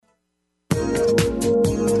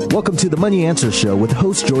Welcome to the Money Answer Show with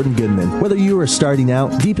host Jordan Goodman. Whether you are starting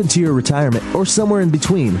out, deep into your retirement, or somewhere in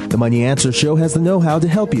between, the Money Answer Show has the know-how to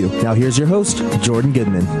help you. Now here's your host, Jordan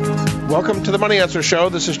Goodman. Welcome to the Money Answer Show.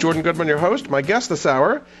 This is Jordan Goodman, your host. My guest this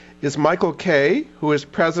hour is Michael Kay, who is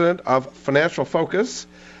president of Financial Focus,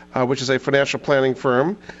 which is a financial planning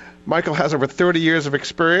firm. Michael has over 30 years of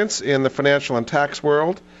experience in the financial and tax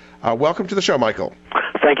world. Welcome to the show, Michael.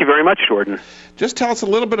 Thank you very much, Jordan. Just tell us a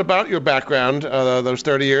little bit about your background, those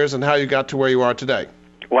 30 years, and how you got to where you are today.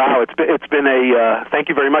 Wow, it's been a thank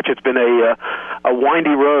you very much. It's been a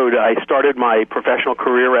windy road. I started my professional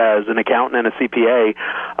career as an accountant and a CPA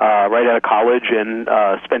right out of college, and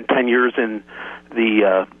spent 10 years in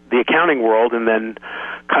the accounting world, and then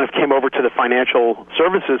kind of came over to the financial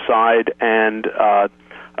services side. And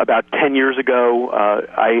about 10 years ago,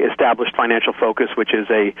 I established Financial Focus, which is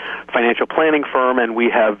a financial planning firm, and we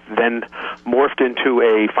have then morphed into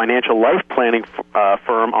a financial life planning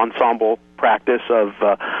firm ensemble practice of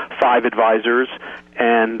 5 advisors,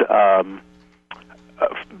 and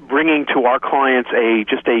bringing to our clients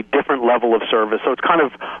just a different level of service. So it's kind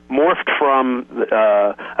of morphed from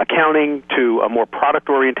accounting to a more product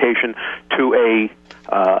orientation to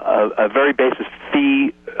a very basic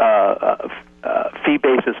fee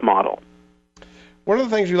basis model. One of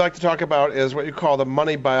the things you like to talk about is what you call the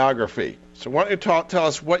money biography. So why don't you tell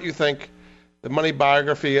us what you think the money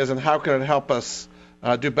biography is and how can it help us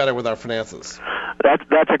do better with our finances?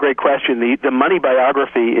 That's a great question. The money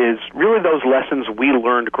biography is really those lessons we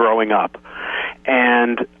learned growing up.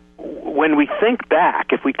 And when we think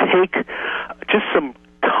back, if we take just some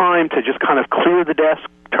time to just kind of clear the desk,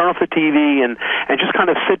 turn off the TV, and just kind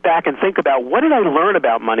of sit back and think about, what did I learn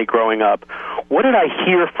about money growing up? What did I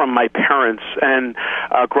hear from my parents and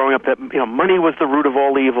growing up, that money was the root of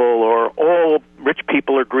all evil, or all rich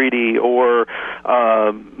people are greedy, or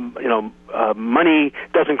money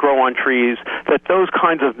doesn't grow on trees? That those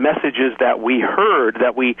kinds of messages that we heard,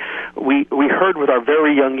 that we heard with our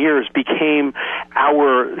very young years, became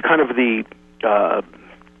our kind of the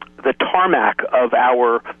tarmac of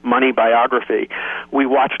our money biography. We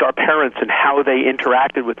watched our parents and how they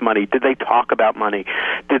interacted with money. Did they talk about money?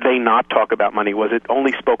 Did they not talk about money? Was it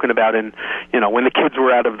only spoken about in, when the kids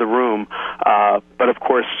were out of the room? But of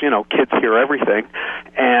course, kids hear everything.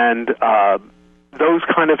 And those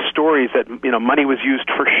kind of stories that, money was used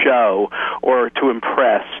for show or to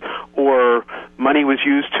impress, or money was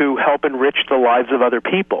used to help enrich the lives of other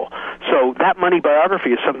people. So that money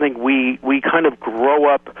biography is something we kind of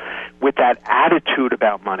grow up with, that attitude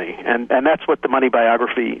about money. And that's what the money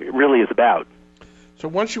biography really is about. So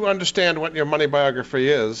once you understand what your money biography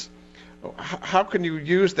is, how can you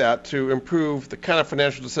use that to improve the kind of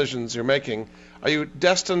financial decisions you're making? Are you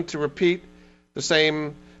destined to repeat the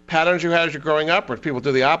same patterns you had as you're growing up, or do people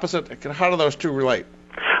do the opposite? How do those two relate?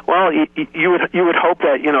 Well, you would hope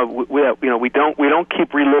that we don't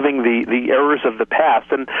keep reliving the errors of the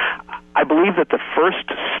past, and I believe that the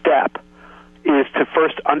first step is to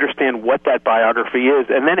first understand what that biography is,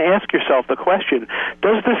 and then ask yourself the question: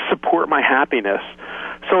 does this support my happiness?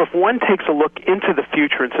 So if one takes a look into the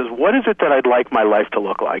future and says, what is it that I'd like my life to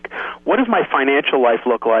look like? What does my financial life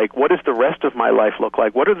look like? What does the rest of my life look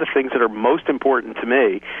like? What are the things that are most important to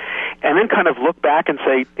me? And then kind of look back and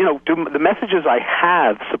say, do the messages I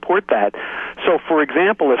have support that? So, for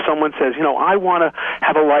example, if someone says, I want to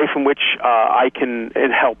have a life in which I can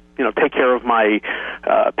help, take care of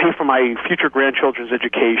pay for my future grandchildren's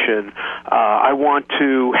education. I want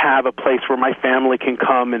to have a place where my family can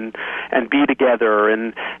come and be together.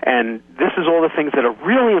 And this is all the things that are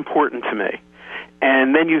really important to me.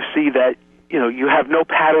 And then you see that, you have no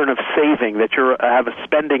pattern of saving, that you have a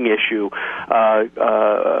spending issue, a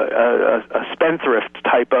spendthrift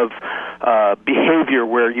type of behavior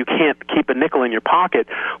where you can't keep a nickel in your pocket.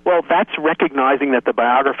 Well, that's recognizing that the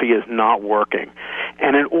biography is not working.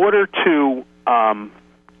 And in order to kind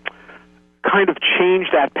of change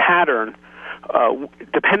that pattern,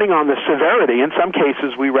 depending on the severity, in some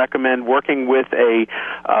cases we recommend working with a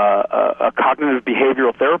cognitive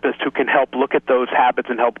behavioral therapist who can help look at those habits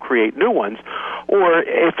and help create new ones. Or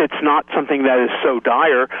if it's not something that is so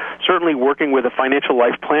dire, certainly working with a financial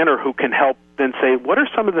life planner who can help then say, what are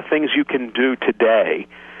some of the things you can do today?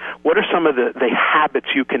 What are some of the habits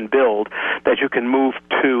you can build that you can move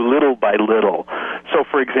to little by little? So,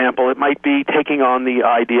 for example, it might be taking on the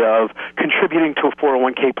idea of contributing to a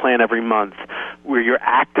 401k plan every month, where you're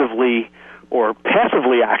actively or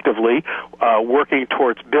passively actively working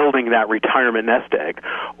towards building that retirement nest egg,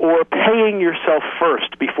 or paying yourself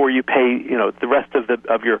first before you pay the rest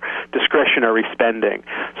of your discretionary spending.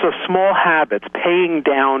 So small habits, paying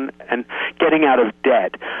down and getting out of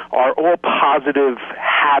debt, are all positive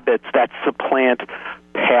habits that supplant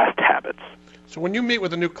past habits. So when you meet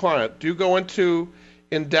with a new client, do you go into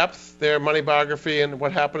in depth their money biography and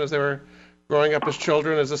what happened as they were growing up as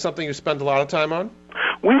children? Is this something you spend a lot of time on?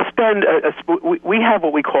 We spend we have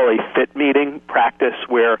what we call a fit meeting practice,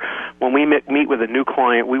 where when we meet with a new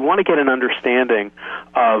client, we want to get an understanding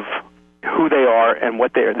of who they are and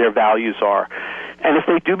what their values are. And if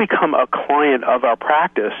they do become a client of our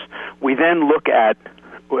practice, we then look at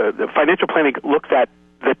the financial planning looks at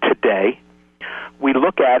the today. We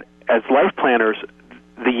look at, as life planners,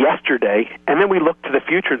 the yesterday, and then we look to the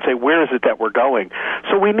future and say, where is it that we're going?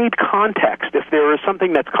 So we need context. If there is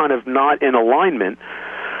something that's kind of not in alignment,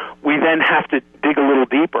 we then have to dig a little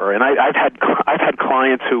deeper. And I've had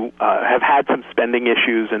clients who have had some spending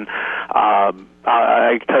issues, and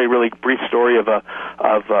I can tell you a really brief story of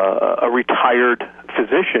a retired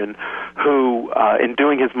physician who, in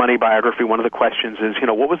doing his money biography, one of the questions is,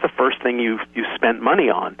 what was the first thing you spent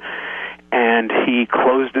money on? And he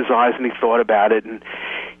closed his eyes and he thought about it, and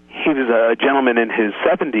he was a gentleman in his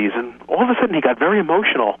 70s, and all of a sudden he got very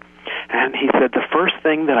emotional. And he said, the first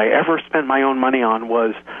thing that I ever spent my own money on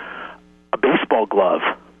was a baseball glove.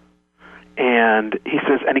 And he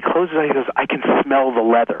says, and he closes his eyes, he says, I can smell the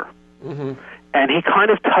leather. Mm-hmm. And he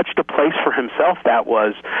kind of touched a place for himself that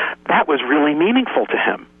was really meaningful to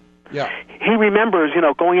him. Yeah. He remembers,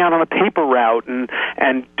 going out on a paper route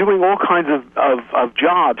and doing all kinds of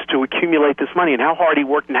jobs to accumulate this money, and how hard he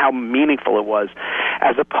worked and how meaningful it was,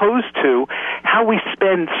 as opposed to how we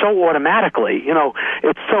spend so automatically.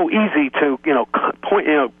 It's so easy to,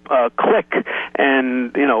 click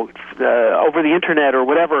and, over the internet or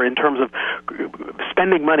whatever in terms of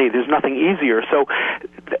spending money. There's nothing easier. So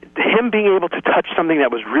him being able to touch something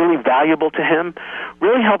that was really valuable to him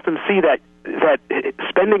really helped him see that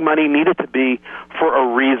spending money needed to be for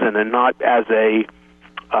a reason and not as a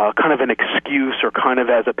kind of an excuse or kind of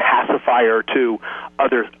as a pacifier to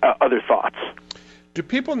other thoughts. Do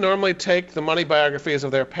people normally take the money biographies of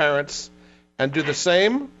their parents and do the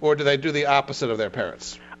same, or do they do the opposite of their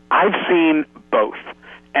parents? I've seen both,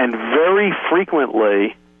 and very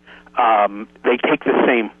frequently they take the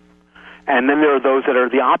same. And then there are those that are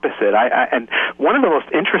the opposite. And one of the most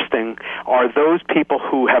interesting are those people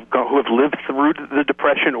who have lived through the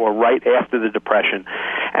Depression or right after the Depression.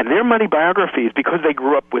 And their money biographies, because they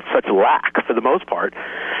grew up with such lack for the most part,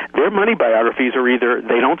 their money biographies are either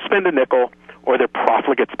they don't spend a nickel or they're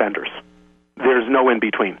profligate spenders. There's no in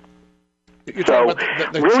between. So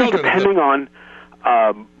the really depending on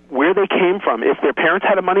where they came from, if their parents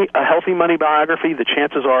had a healthy money biography, the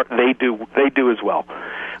chances are they do as well.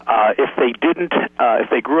 If they didn't, if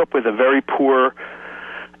they grew up with a very poor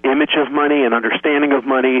image of money and understanding of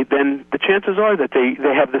money, then the chances are that they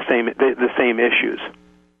have the same issues.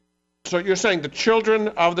 So you're saying the children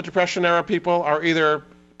of the Depression era people are either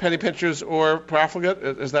penny pinchers or profligate?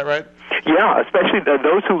 Is that right? Yeah, especially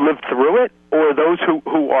those who lived through it, or those who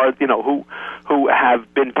are who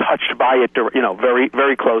have been touched by it, very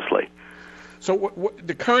very closely. So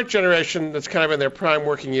the current generation that's kind of in their prime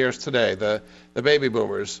working years today, the baby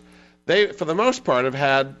boomers, they, for the most part, have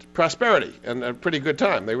had prosperity and a pretty good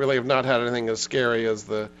time. They really have not had anything as scary as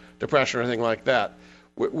the Depression or anything like that.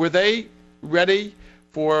 Were they ready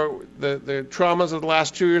for the traumas of the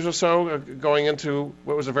last 2 years or so, going into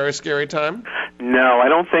what was a very scary time? No, I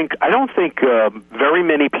don't think very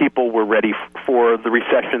many people were ready for the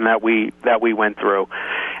recession that we went through,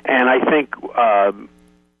 and I think.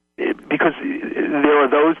 Because there are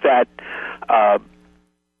those that,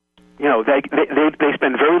 they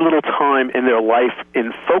spend very little time in their life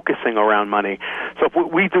in focusing around money. So if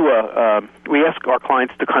we ask our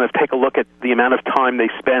clients to kind of take a look at the amount of time they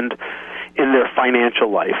spend in their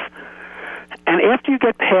financial life, and after you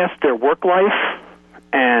get past their work life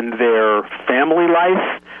and their family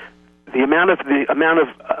life, the amount of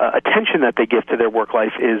attention that they give to their work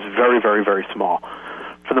life is very, very, very small,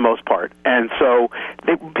 for the most part. And so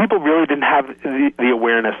people really didn't have the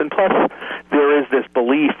awareness. And plus, there is this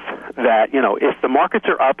belief that, if the markets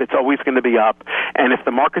are up, it's always going to be up. And if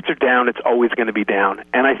the markets are down, it's always going to be down.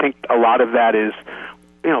 And I think a lot of that is,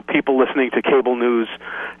 people listening to cable news,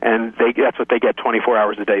 and that's what they get 24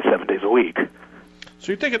 hours a day, 7 days a week.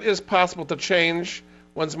 So you think it is possible to change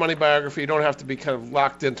one's money biography? You don't have to be kind of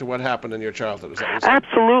locked into what happened in your childhood. Is that what you're saying?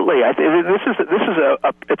 Absolutely.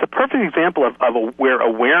 It's a perfect example of where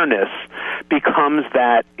awareness becomes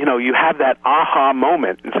that, you have that aha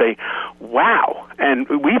moment and say, wow. And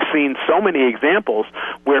we've seen so many examples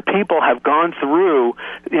where people have gone through,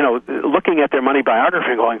 looking at their money biography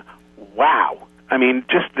and going, wow. I mean,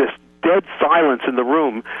 just this dead silence in the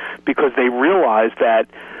room, because they realize that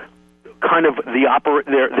kind of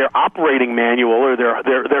their operating manual or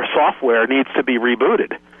their software needs to be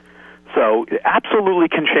rebooted. So it absolutely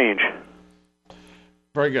can change.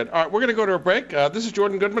 Very good. All right, we're going to go to a break. This is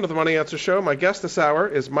Jordan Goodman of the Money Answer Show. My guest this hour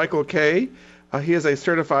is Michael Kay. He is a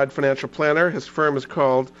certified financial planner. His firm is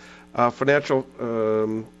called Financial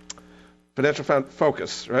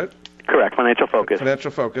Focus, right? Correct, Financial Focus.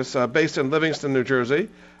 Financial Focus, based in Livingston, New Jersey.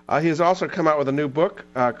 He has also come out with a new book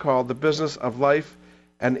called The Business of Life,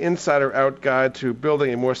 an Insider-Out Guide to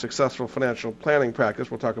Building a More Successful Financial Planning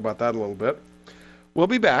Practice. We'll talk about that a little bit. We'll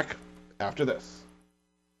be back after this.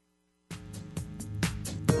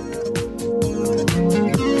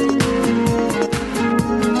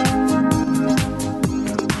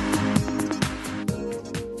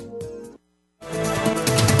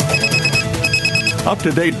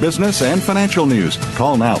 Up-to-date business and financial news.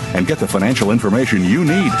 Call now and get the financial information you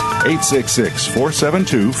need.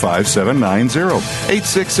 866-472-5790.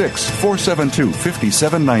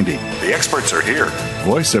 866-472-5790. The experts are here.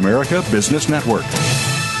 Voice America Business Network.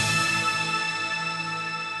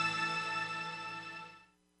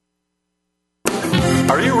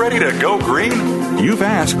 Are you ready to go green? You've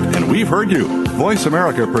asked, and we've heard you. Voice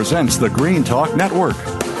America presents the Green Talk Network.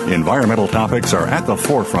 Environmental topics are at the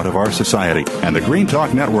forefront of our society, and the Green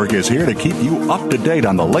Talk Network is here to keep you up to date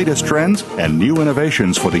on the latest trends and new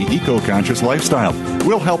innovations for the eco-conscious lifestyle.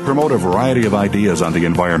 We'll help promote a variety of ideas on the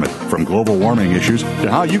environment, from global warming issues to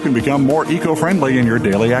how you can become more eco-friendly in your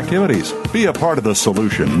daily activities. Be a part of the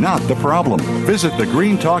solution, not the problem. Visit the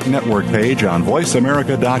Green Talk Network page on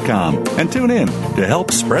voiceamerica.com and tune in to help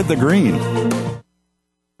spread the green.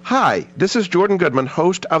 Hi, this is Jordan Goodman,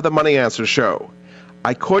 host of the Money Answer Show.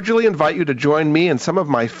 I cordially invite you to join me and some of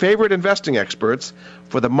my favorite investing experts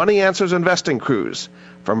for the Money Answers Investing Cruise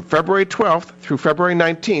from February 12th through February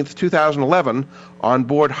 19th, 2011 on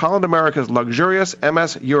board Holland America's luxurious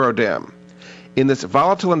MS Eurodam. In this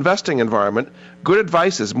volatile investing environment, good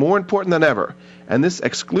advice is more important than ever, and this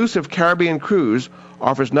exclusive Caribbean cruise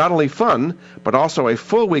offers not only fun, but also a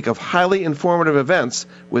full week of highly informative events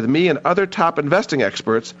with me and other top investing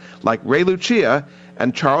experts like Ray Lucia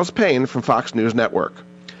and Charles Payne from Fox News Network.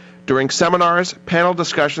 During seminars, panel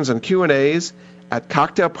discussions, and Q&As, at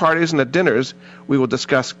cocktail parties and at dinners, we will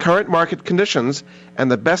discuss current market conditions and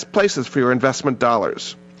the best places for your investment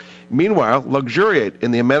dollars. Meanwhile, luxuriate in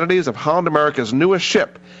the amenities of Holland America's newest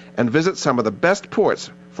ship and visit some of the best ports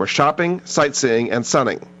for shopping, sightseeing, and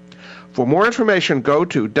sunning. For more information, go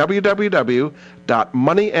to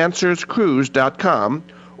www.moneyanswerscruise.com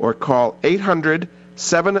or call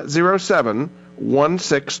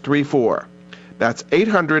 800-707-1634. That's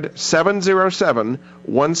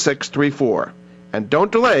 800-707-1634. And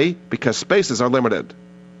don't delay, because spaces are limited.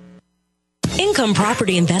 Income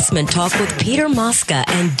Property Investment Talk with Peter Mosca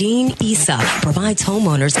and Dean Issa provides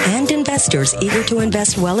homeowners and investors eager to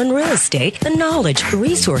invest well in real estate the knowledge,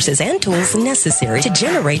 resources, and tools necessary to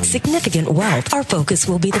generate significant wealth. Our focus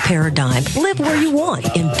will be the paradigm. Live where you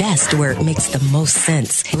want. Invest where it makes the most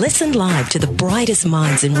sense. Listen live to the brightest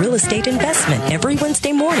minds in real estate investment every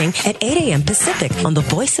Wednesday morning at 8 a.m. Pacific on the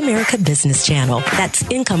Voice America Business Channel. That's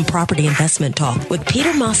Income Property Investment Talk with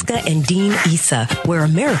Peter Mosca and Dean Issa, where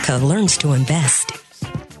America learns to invest.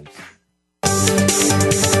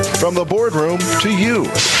 From the boardroom to you,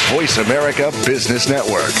 Voice America Business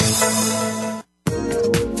Network.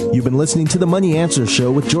 You've been listening to the Money Answer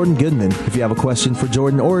Show with Jordan Goodman. If you have a question for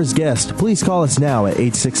Jordan or his guest, please call us now at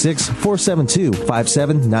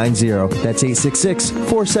 866-472-5790. That's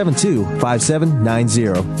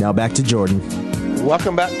 866-472-5790. Now back to Jordan.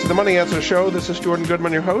 Welcome back to the Money Answer Show. This is Jordan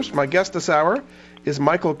Goodman, your host. My guest this hour is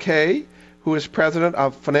Michael Kay, who is president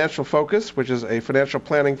of Financial Focus, which is a financial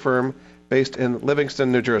planning firm based in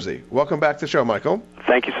Livingston, New Jersey. Welcome back to the show, Michael.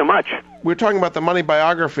 Thank you so much. We're talking about the money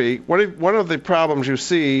biography. One of the problems you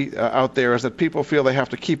see out there is that people feel they have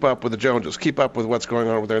to keep up with the Joneses, keep up with what's going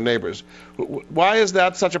on with their neighbors. Why is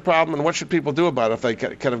that such a problem, and what should people do about it if they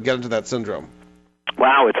kind of get into that syndrome?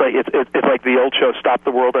 Wow, it's like the old show, Stop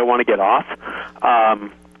the World, I Want to Get Off.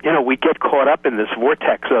 We get caught up in this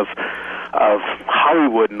vortex of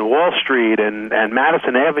Hollywood and Wall Street and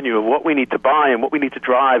Madison Avenue of what we need to buy and what we need to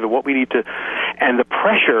drive and what we need to, and the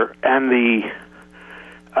pressure and the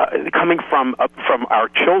coming from our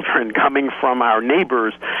children, coming from our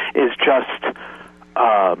neighbors is just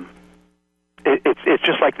it's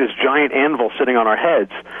just like this giant anvil sitting on our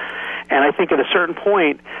heads. And I think at a certain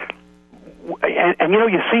point, and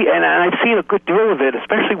you see, and I've seen a good deal of it,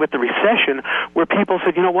 especially with the recession, where people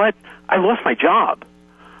said, you know what, I lost my job.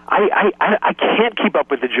 I can't keep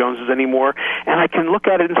up with the Joneses anymore, and I can look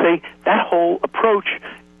at it and say, that whole approach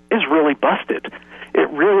is really busted. It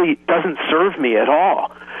really doesn't serve me at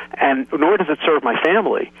all. and nor does it serve my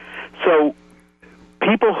family. So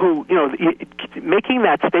people who, making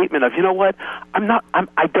that statement of, you know what,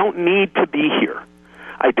 I don't need to be here.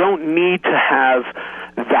 I don't need to have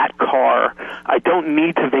that car. I don't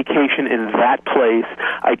need to vacation in that place.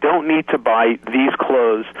 I don't need to buy these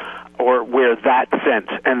clothes or wear that scent,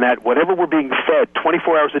 and that whatever we're being fed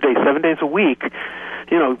 24 hours a day, 7 days a week,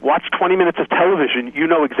 watch 20 minutes of television, you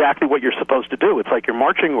know exactly what you're supposed to do. It's like your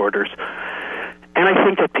marching orders. And I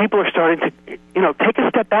think that people are starting to, take a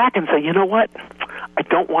step back and say, you know what, I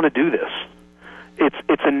don't want to do this.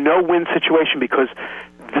 It's a no-win situation because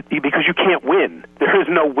you can't win. There is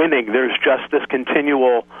no winning. There's just this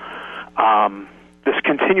continual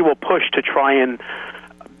push to try and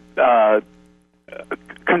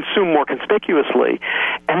consume more conspicuously.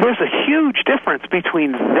 And there's a huge difference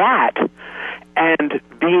between that and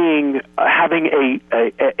having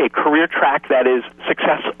a career track that is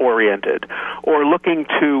success oriented, or looking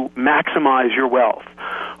to maximize your wealth,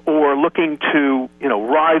 or looking to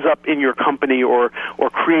rise up in your company, or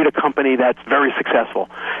create a company that's very successful.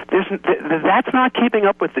 That's not keeping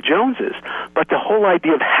up with the Joneses. But the whole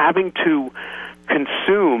idea of having to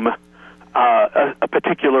consume a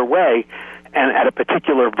particular way and at a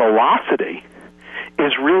particular velocity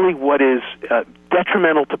is really what is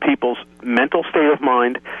detrimental to people's mental state of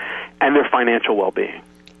mind and their financial well-being.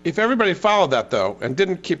 If everybody followed that, though, and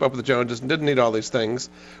didn't keep up with the Joneses and didn't need all these things,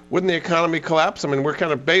 wouldn't the economy collapse? I mean, we're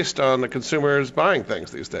kind of based on the consumers buying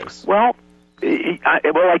things these days. Well,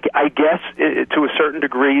 I guess to a certain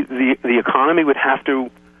degree, the economy would have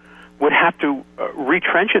to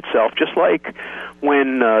retrench itself, just like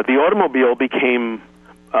when the automobile became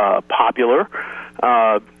popular.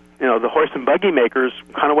 The horse and buggy makers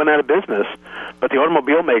kind of went out of business, but the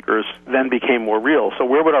automobile makers then became more real. So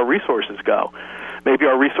where would our resources go? Maybe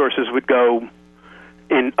our resources would go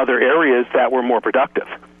in other areas that were more productive.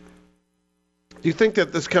 Do you think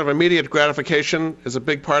that this kind of immediate gratification is a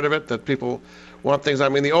big part of it, that people want things? I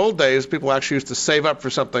mean, the old days, people actually used to save up for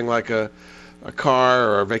something like a car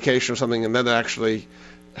or a vacation or something, and then actually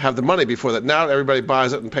have the money before that. Now everybody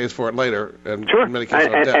buys it and pays for it later, and sure. In many cases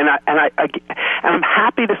on debt. And I'm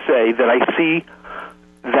happy to say that I see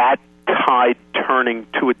that tide turning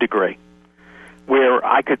to a degree. Where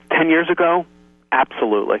 10 years ago,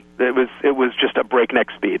 absolutely, it was just a breakneck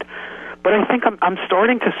speed. But I think I'm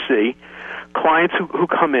starting to see clients who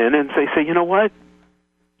come in and say, you know what,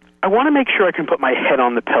 I want to make sure I can put my head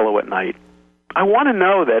on the pillow at night. I want to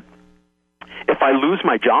know that if I lose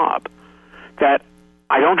my job, that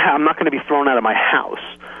I'm not going to be thrown out of my house,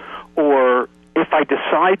 or if I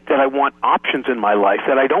decide that I want options in my life,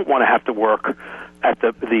 that I don't want to have to work at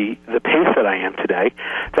the pace that I am today,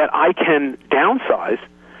 that I can downsize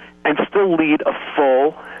and still lead a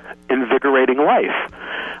full, invigorating life.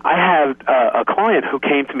 I had a client who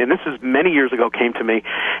came to me, and this is many years ago, came to me,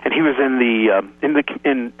 and he was he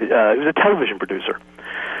was a television producer.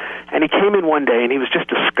 And he came in one day, and he was just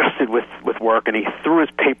disgusted with work, and he threw his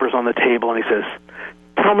papers on the table, and he says,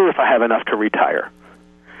 "Tell me if I have enough to retire."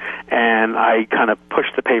 And I kind of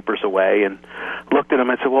pushed the papers away and looked at him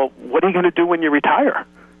and said, "Well, what are you going to do when you retire?"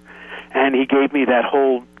 And he gave me that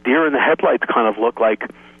whole deer in the headlights kind of look, like,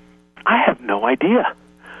 I have no idea.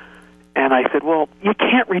 And I said, well, you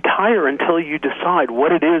can't retire until you decide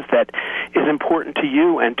what it is that is important to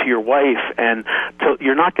you and to your wife, and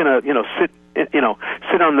you're not going to,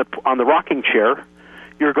 sit on the rocking chair.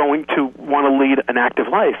 You're going to want to lead an active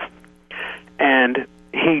life. And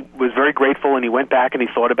he was very grateful, and he went back and he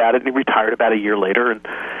thought about it, and he retired about a year later. And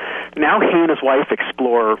now he and his wife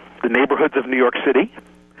explore the neighborhoods of New York City.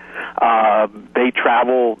 They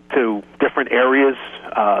travel to different areas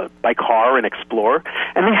by car and explore,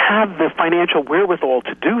 and they have the financial wherewithal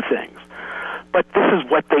to do things. But this is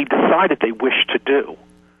what they decided they wish to do.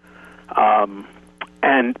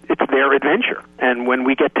 And it's their adventure. And when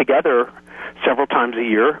we get together several times a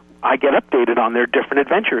year, I get updated on their different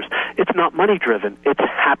adventures. It's not money-driven. It's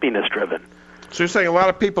happiness-driven. So you're saying a lot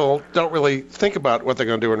of people don't really think about what they're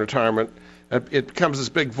going to do in retirement. It becomes this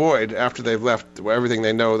big void after they've left everything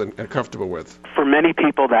they know and are comfortable with. For many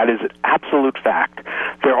people, that is an absolute fact.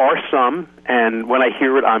 There are some, and when I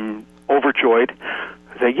hear it, I'm overjoyed.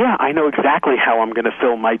 I say, yeah, I know exactly how I'm going to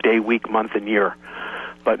fill my day, week, month, and year.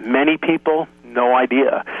 But many people, no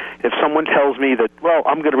idea. If someone tells me that, well,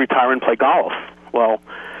 I'm going to retire and play golf, well,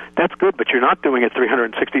 that's good, but you're not doing it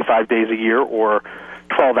 365 days a year or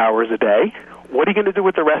 12 hours a day. What are you going to do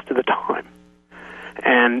with the rest of the time?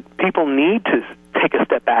 And people need to take a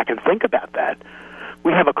step back and think about that.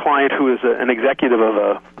 We have a client who is an executive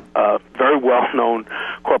of a very well-known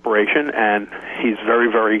corporation, and he's very,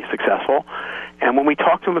 very successful. And when we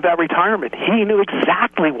talked to him about retirement, he knew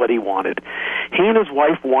exactly what he wanted. He and his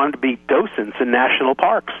wife wanted to be docents in national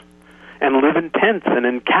parks and live in tents and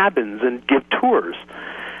in cabins and give tours.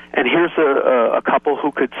 And here's a couple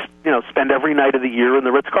who could, spend every night of the year in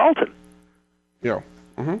the Ritz-Carlton. Yeah.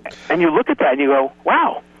 Mm-hmm. And you look at that and you go,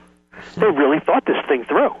 wow, they really thought this thing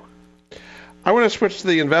through. I want to switch to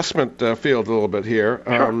the investment field a little bit here.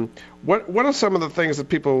 Sure. What are some of the things that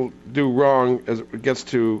people do wrong as it gets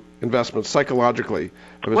to investments psychologically,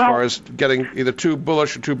 as far as getting either too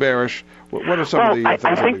bullish or too bearish? What are some of the things?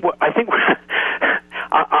 I think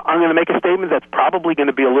I'm going to make a statement that's probably going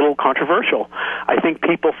to be a little controversial. I think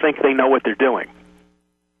people think they know what they're doing.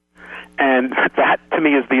 And that, to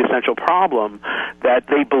me, is the essential problem, that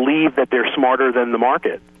they believe that they're smarter than the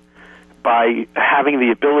market by having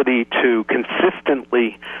the ability to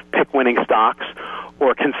consistently pick winning stocks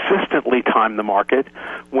or consistently time the market,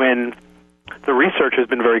 when the research has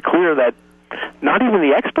been very clear that not even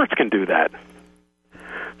the experts can do that.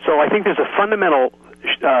 So I think there's a fundamental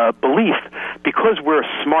belief, because we're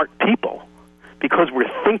smart people, because we're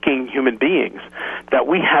thinking human beings, that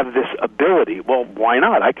we have this ability. Well, why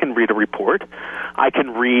not? I can read a report. I can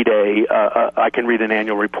read an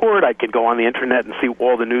annual report. I can go on the internet and see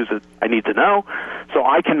all the news that I need to know, so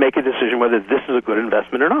I can make a decision whether this is a good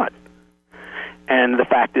investment or not. And the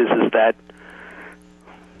fact is that,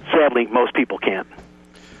 sadly, most people can't.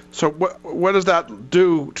 So what does that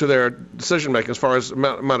do to their decision making, as far as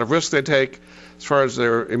amount of risk they take, as far as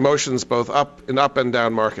their emotions, both up and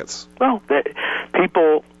down markets? Well,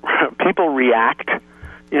 people react.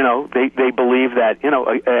 They believe that,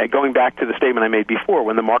 going back to the statement I made before,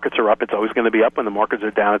 when the markets are up, it's always going to be up. When the markets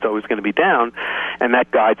are down, it's always going to be down, and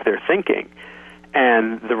that guides their thinking.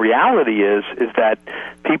 And the reality is that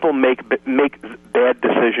people make bad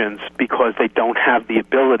decisions because they don't have the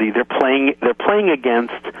ability. They're playing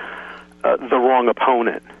against the wrong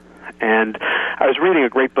opponent. And I was reading a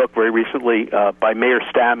great book very recently by Mayer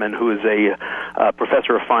Statman, who is a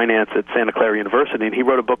professor of finance at Santa Clara University, and he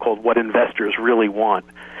wrote a book called "What Investors Really Want,"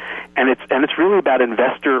 and it's really about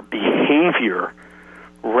investor behavior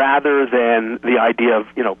rather than the idea of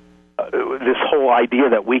this whole idea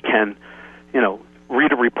that we can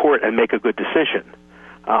read a report and make a good decision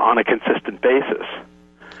on a consistent basis.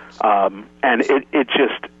 And it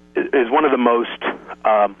just is one of the most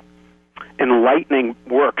enlightening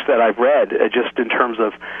works that I've read, just in terms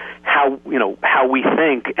of how we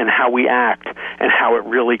think and how we act, and how it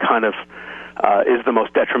really kind of is the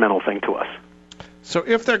most detrimental thing to us. So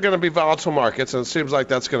if they're going to be volatile markets, and it seems like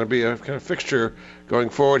that's going to be a kind of fixture going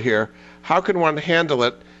forward here, how can one handle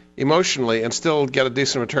it emotionally and still get a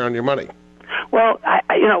decent return on your money? Well,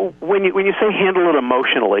 when you say handle it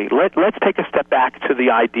emotionally, let's take a step back to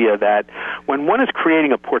the idea that when one is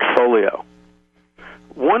creating a portfolio,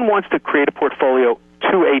 one wants to create a portfolio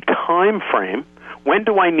to a time frame. When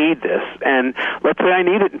do I need this? And let's say I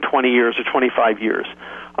need it in 20 years or 25 years.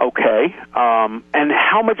 Okay. And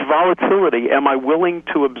how much volatility am I willing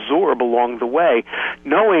to absorb along the way,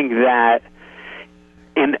 knowing that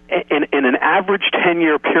in an average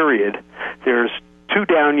 10-year period, there's 2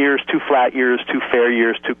 down years, 2 flat years, 2 fair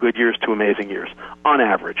years, 2 good years, 2 amazing years, on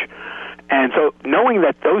average. And so knowing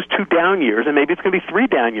that those 2 down years, and maybe it's going to be 3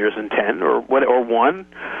 down years in 10 or 1,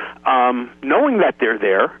 knowing that they're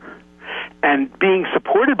there and being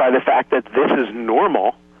supported by the fact that this is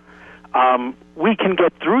normal, we can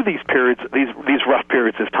get through these periods, these rough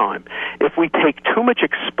periods of time. If we take too much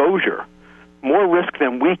exposure, more risk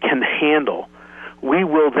than we can handle, we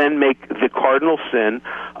will then make the cardinal sin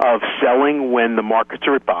of selling when the markets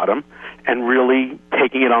are at bottom and really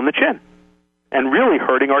taking it on the chin and really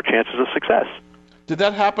hurting our chances of success. Did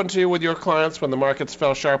that happen to you with your clients when the markets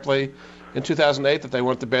fell sharply in 2008, that they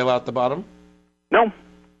wanted to bail out the bottom? No.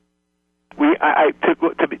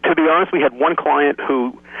 To be honest, we had one client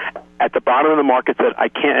who, at the bottom of the market, said, I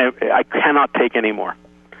cannot take any more.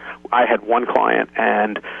 I had one client,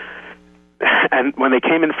 and when they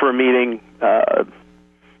came in for a meeting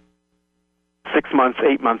 6 months,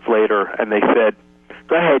 8 months later, and they said,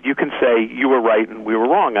 go ahead, you can say you were right and we were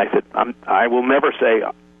wrong. I said, I will never say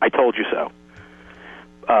I told you so.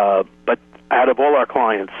 But out of all our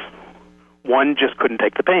clients, one just couldn't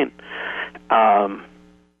take the pain.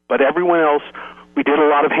 But everyone else, we did a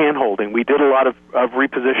lot of hand-holding. We did a lot of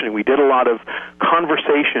repositioning. We did a lot of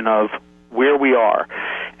conversation of where we are.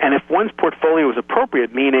 And if one's portfolio is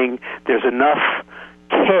appropriate, meaning there's enough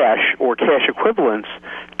cash or cash equivalents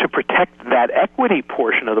to protect that equity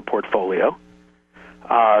portion of the portfolio,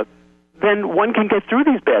 then one can get through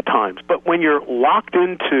these bad times. But when you're locked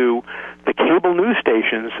into the cable news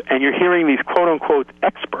stations and you're hearing these quote-unquote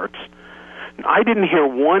experts, I didn't hear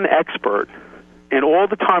one expert in all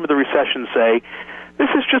the time of the recession say, this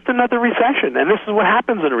is just another recession, and this is what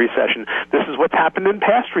happens in a recession. This is what's happened in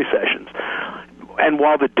past recessions. And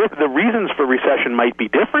while the reasons for recession might be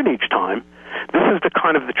different each time, this is the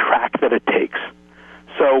kind of the track that it takes.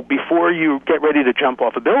 So before you get ready to jump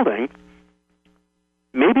off a building,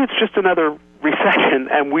 maybe it's just another recession,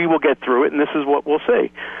 and we will get through it, and this is what we'll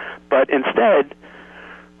see. But instead,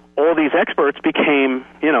 all these experts became,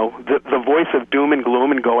 the voice of doom and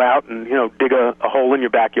gloom, and go out and, dig a hole in your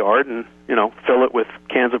backyard and, fill it with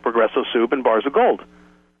cans of Progresso soup and bars of gold.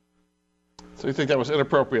 So you think that was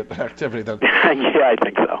inappropriate activity then? Yeah, I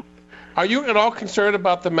think so. Are you at all concerned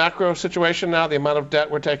about the macro situation now, the amount of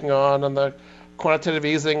debt we're taking on, and the quantitative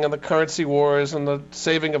easing, and the currency wars, and the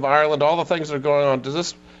saving of Ireland, all the things that are going on? Does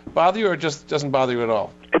this bother you, or just doesn't bother you at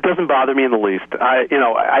all? It doesn't bother me in the least.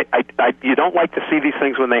 You don't like to see these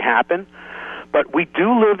things when they happen, but we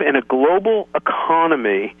do live in a global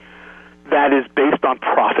economy that is based on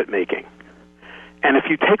profit making. And if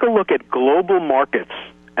you take a look at global markets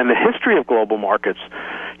and the history of global markets,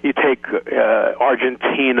 you take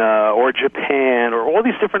Argentina or Japan or all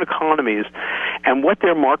these different economies and what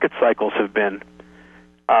their market cycles have been,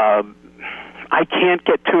 I can't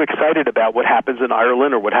get too excited about what happens in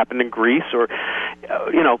Ireland or what happened in Greece or,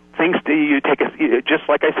 things that you take, just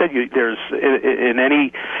like I said, there's in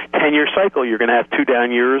any 10-year cycle, you're going to have 2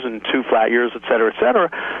 down years and 2 flat years, et cetera, et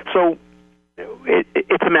cetera. So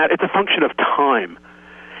it's a function of time.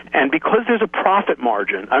 And because there's a profit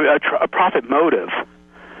margin, a profit motive,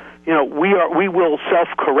 we will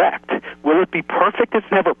self-correct. Will it be perfect?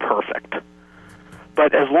 It's never perfect.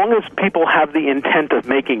 But as long as people have the intent of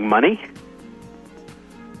making money,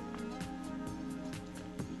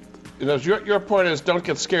 your point is, don't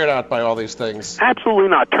get scared out by all these things. Absolutely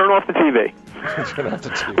not. Turn off the TV. Turn off the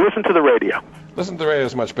TV. Listen to the radio. Listen to the radio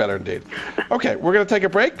is much better indeed. Okay, we're going to take a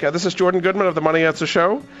break. This is Jordan Goodman of the Money Answer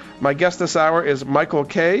Show. My guest this hour is Michael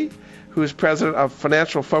Kay, who's president of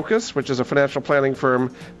Financial Focus, which is a financial planning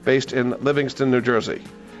firm based in Livingston, New Jersey.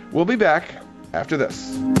 We'll be back after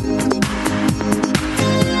this.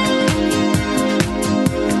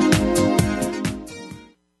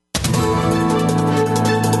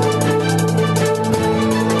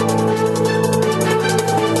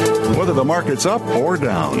 Whether the market's up or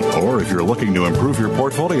down, or if you're looking to improve your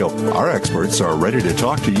portfolio, our experts are ready to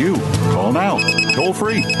talk to you. Call now. Toll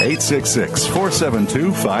free,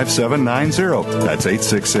 866-472-5790. That's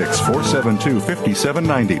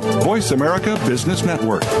 866-472-5790. Voice America Business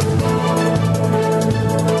Network.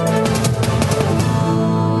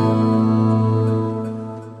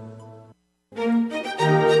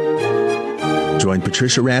 Join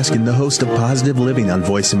Patricia Raskin, the host of Positive Living on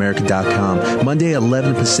VoiceAmerica.com, Monday at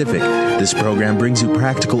 11 Pacific. This program brings you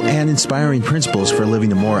practical and inspiring principles for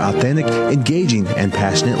living a more authentic, engaging, and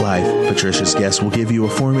passionate life. Patricia's guests will give you a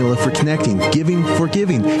formula for connecting, giving,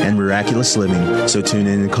 forgiving, and miraculous living. So tune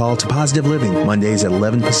in and call to Positive Living, Mondays at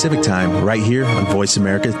 11 Pacific Time, right here on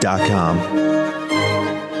VoiceAmerica.com.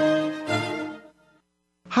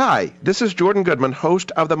 Hi, this is Jordan Goodman, host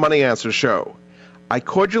of the Money Answer Show. I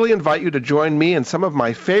cordially invite you to join me and some of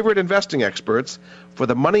my favorite investing experts for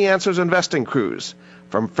the Money Answers Investing Cruise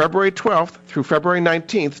from February 12th through February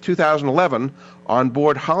 19th, 2011 on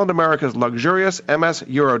board Holland America's luxurious MS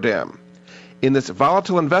Eurodam. In this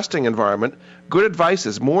volatile investing environment, good advice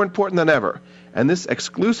is more important than ever, and this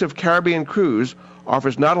exclusive Caribbean cruise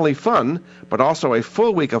offers not only fun, but also a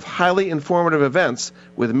full week of highly informative events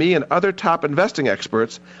with me and other top investing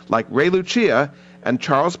experts like Ray Lucia and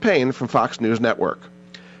Charles Payne from Fox News Network.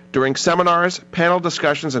 During seminars, panel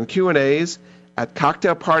discussions, and Q&As, at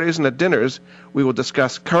cocktail parties and at dinners, we will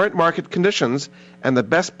discuss current market conditions and the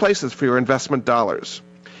best places for your investment dollars.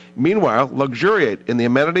 Meanwhile, luxuriate in the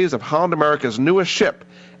amenities of Holland America's newest ship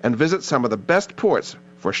and visit some of the best ports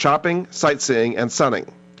for shopping, sightseeing, and sunning.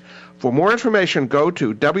 For more information, go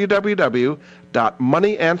to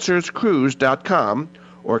www.moneyanswerscruise.com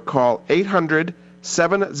or call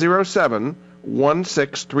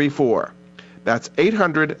 800-707-1634. That's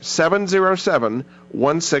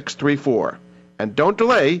 800-707-1634. And don't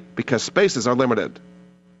delay, because spaces are limited.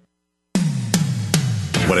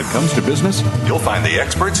 When it comes to business, you'll find the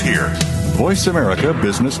experts here. Voice America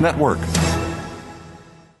Business Network.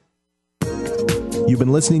 You've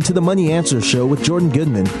been listening to the Money Answer Show with Jordan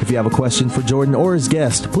Goodman. If you have a question for Jordan or his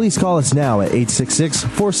guest, please call us now at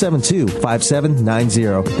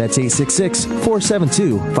 866-472-5790. That's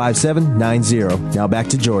 866-472-5790. Now back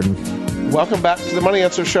to Jordan. Welcome back to the Money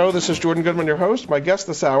Answer Show. This is Jordan Goodman, your host. My guest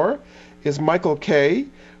this hour is Michael Kay,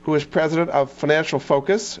 who is president of Financial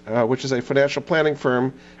Focus, which is a financial planning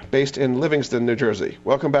firm based in Livingston, New Jersey.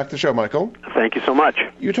 Welcome back to the show, Michael. Thank you so much.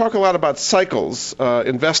 You talk a lot about cycles,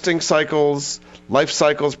 investing cycles, life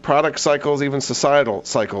cycles, product cycles, even societal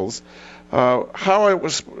cycles. You're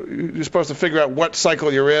supposed to figure out what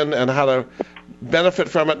cycle you're in and how to benefit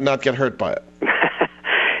from it and not get hurt by it.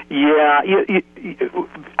 Yeah,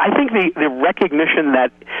 I think the recognition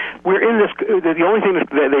that we're in this, the only thing that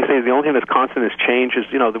they say is the only thing that's constant is change is,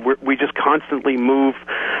 we just constantly move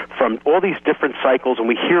from all these different cycles, and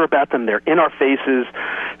we hear about them. They're in our faces,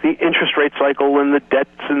 the interest rate cycle and the debts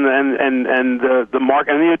and the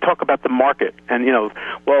market, and then you talk about the market. And,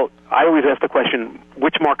 I always ask the question,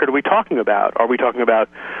 which market are we talking about? Are we talking about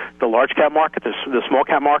the large cap market, the small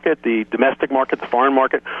cap market, the domestic market, the foreign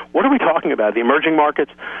market? What are we talking about? The emerging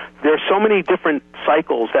markets? There are so many different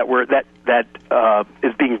cycles that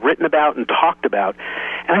is being written about and talked about,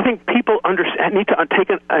 and I think people need to take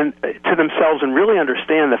it to themselves and really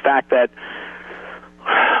understand the fact that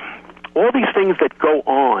all these things that go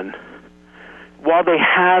on, while they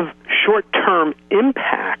have short-term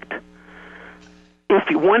impact, if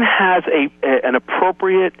one has an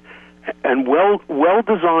appropriate and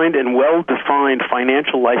well-designed and well-defined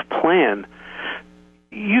financial life plan,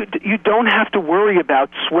 you don't have to worry about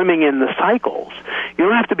swimming in the cycles. You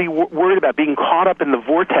don't have to be worried about being caught up in the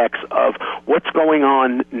vortex of what's going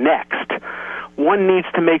on next. One needs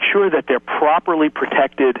to make sure that they're properly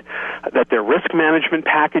protected, that their risk management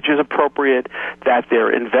package is appropriate, that their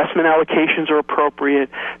investment allocations are appropriate,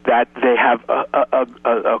 that they have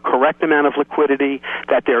a correct amount of liquidity,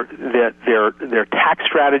 that their tax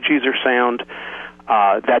strategies are sound,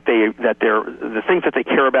 that the things that they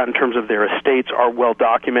care about in terms of their estates are well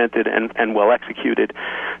documented and well executed.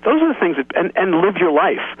 Those are the things and live your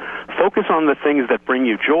life. Focus on the things that bring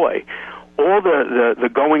you joy. All the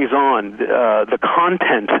goings on, the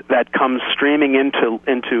content that comes streaming into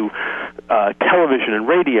television and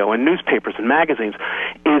radio and newspapers and magazines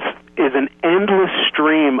is an endless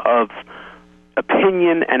stream of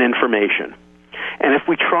opinion and information. And if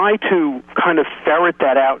we try to kind of ferret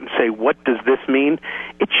that out and say, what does this mean?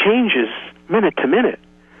 It changes minute to minute.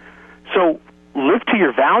 So live to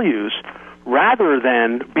your values rather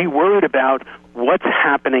than be worried about what's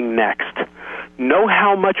happening next. Know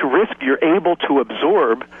how much risk you're able to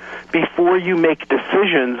absorb before you make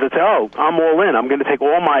decisions that say, I'm all in. I'm going to take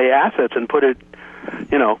all my assets and put it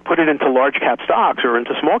into large cap stocks or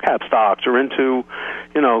into small cap stocks or into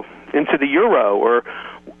the euro, or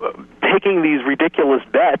taking these ridiculous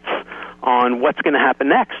bets on what's going to happen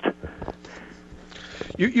next.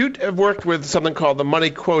 You have worked with something called the money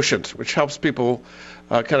quotient, which helps people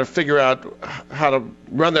kind of figure out how to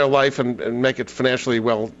run their life and make it financially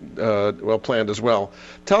well planned as well.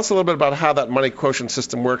 Tell us a little bit about how that money quotient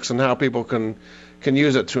system works and how people can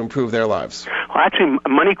use it to improve their lives. Well, actually,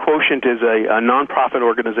 Money Quotient is a nonprofit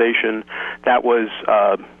organization that was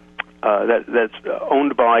that's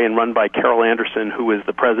owned by and run by Carol Anderson, who is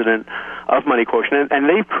the president of Money Quotient, and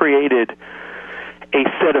they've created a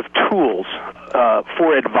set of tools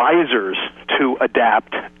for advisors to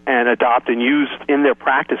adapt and adopt and use in their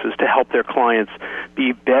practices to help their clients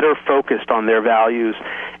be better focused on their values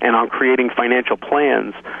and on creating financial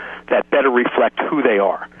plans that better reflect who they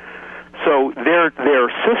are. So their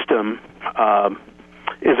system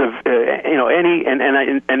is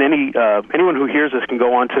anyone who hears this can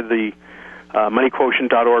go onto the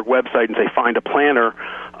moneyquotient.org website and say find a planner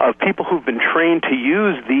of people who've been trained to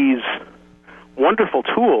use these wonderful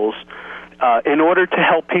tools in order to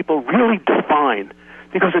help people really define.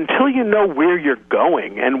 Because until you know where you're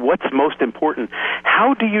going and what's most important,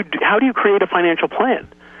 how do you create a financial plan?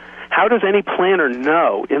 How does any planner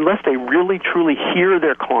know, unless they really truly hear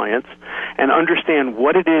their clients and understand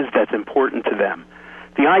what it is that's important to them?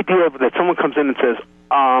 The idea that someone comes in and says,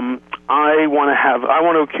 I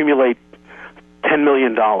want to accumulate $10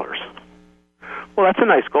 million. Well, that's a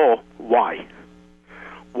nice goal. Why?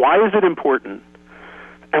 Why is it important?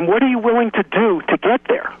 And what are you willing to do to get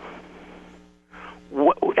there?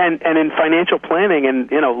 And in financial planning, and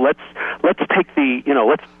let's take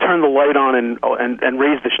let's turn the light on and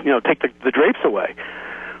raise take the drapes away.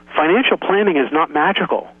 Financial planning is not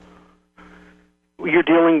magical. You're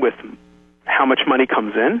dealing with how much money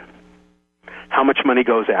comes in, how much money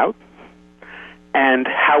goes out, and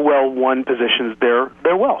how well one positions their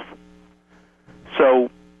wealth. So,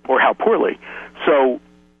 or how poorly. So,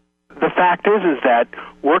 the fact is that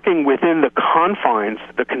working within the confines,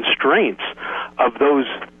 the constraints of those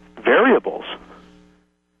variables,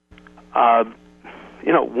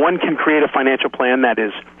 one can create a financial plan that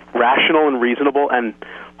is rational and reasonable and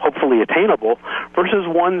hopefully attainable, versus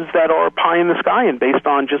ones that are pie in the sky and based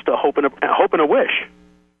on just a hope and a wish.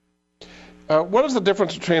 What is the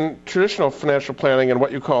difference between traditional financial planning and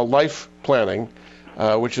what you call life planning,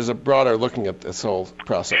 which is a broader looking at this whole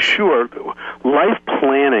process? Sure. Life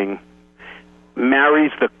planning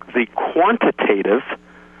marries the quantitative,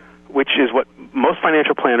 which is what most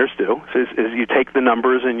financial planners do, is you take the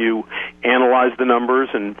numbers and you analyze the numbers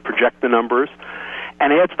and project the numbers,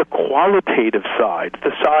 and adds the qualitative side,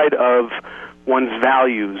 the side of one's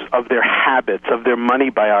values, of their habits, of their money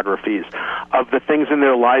biographies, of the things in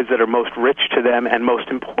their lives that are most rich to them and most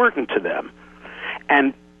important to them,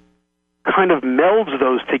 and kind of melds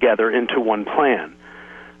those together into one plan.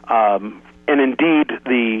 And indeed,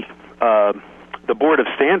 the Board of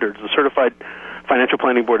Standards, the Certified Financial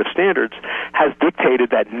Planning Board of Standards, has dictated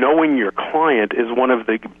that knowing your client is one of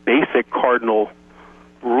the basic cardinal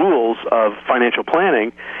rules of financial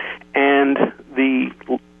planning, and the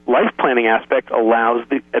life planning aspect allows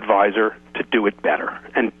the advisor to do it better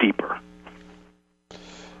and deeper.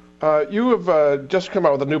 You have just come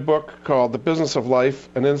out with a new book called The Business of Life,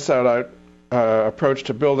 an inside-out approach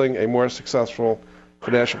to building a more successful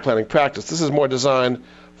financial planning practice. This is more designed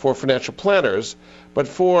for financial planners, but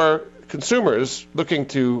for consumers looking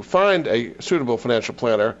to find a suitable financial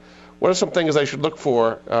planner, what are some things they should look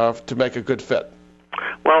for to make a good fit?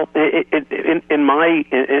 Well, in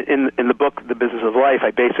the book, The Business of Life,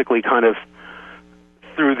 I basically kind of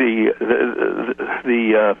threw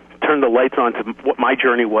turned the lights on to what my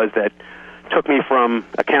journey was that took me from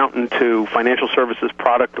accountant to financial services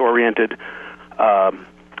product-oriented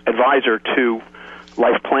advisor to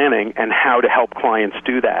life planning and how to help clients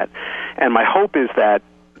do that. And my hope is that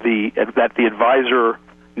the advisor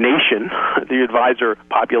nation, the advisor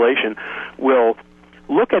population, will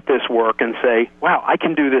look at this work and say, wow, I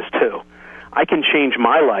can do this too. I can change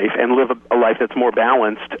my life and live a life that's more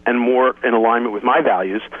balanced and more in alignment with my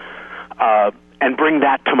values, and bring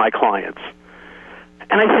that to my clients.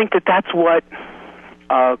 And I think that's what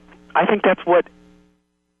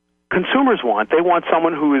consumers want. They want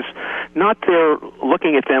someone who is not there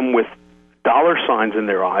looking at them with dollar signs in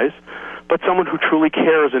their eyes, but someone who truly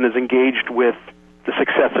cares and is engaged with the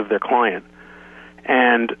success of their client.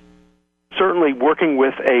 And certainly working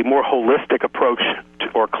with a more holistic approach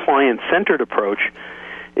or client-centered approach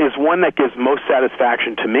is one that gives most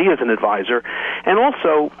satisfaction to me as an advisor, and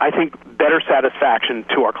also, I think, better satisfaction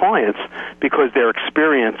to our clients because their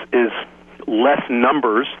experience is less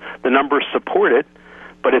numbers. The numbers support it,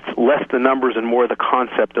 but it's less the numbers and more the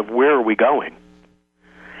concept of where are we going.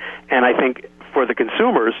 And I think for the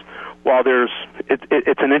consumers, while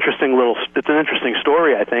it's an interesting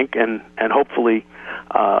story, I think, and hopefully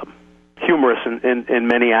humorous in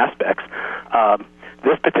many aspects.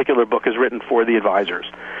 This particular book is written for the advisors,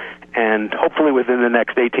 and hopefully within the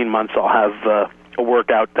next 18 months I'll have a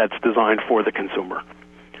workout that's designed for the consumer.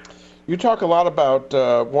 You talk a lot about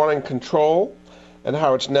wanting control and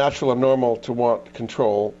how it's natural and normal to want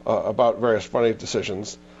control about various money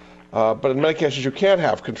decisions, but in many cases you can't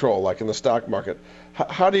have control, like in the stock market.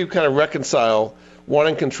 How do you kind of reconcile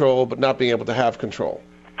wanting control but not being able to have control?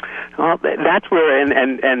 Well, that's where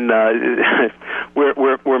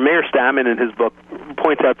where Mayor Stammen in his book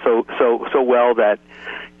points out so well that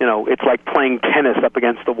it's like playing tennis up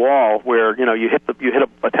against the wall, where you hit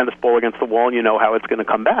a tennis ball against the wall and you know how it's going to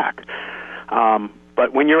come back.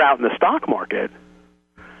 But when you're out in the stock market,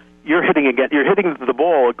 you're hitting the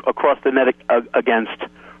ball across the net against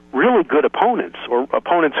really good opponents, or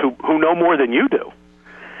opponents who know more than you do.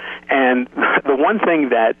 And the one thing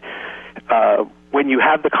that when you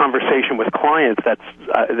have the conversation with clients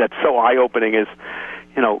that's so eye-opening is,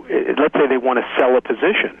 let's say they want to sell a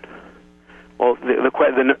position. Well,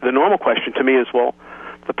 the normal question to me is, well,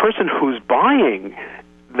 the person who's buying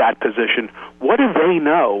that position, what do they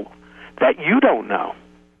know that you don't know?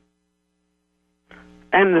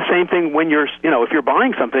 And the same thing when if you're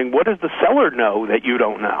buying something, what does the seller know that you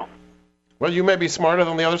don't know? Well, you may be smarter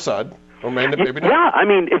than the other side. Or maybe not. Yeah, I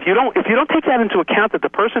mean, if you don't take that into account, that the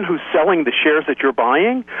person who's selling the shares that you're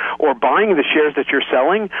buying or buying the shares that you're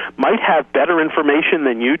selling might have better information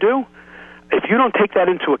than you do, if you don't take that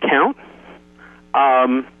into account,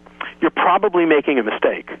 you're probably making a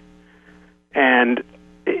mistake. And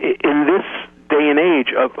in this day and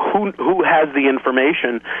age of who has the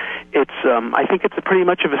information, I think it's pretty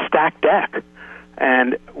much of a stacked deck.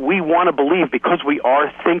 And we want to believe, because we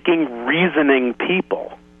are thinking, reasoning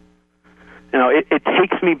people. It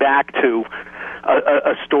takes me back to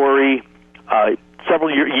a story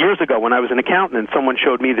several years ago when I was an accountant, and someone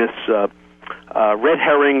showed me this red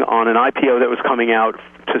herring on an IPO that was coming out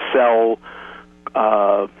to sell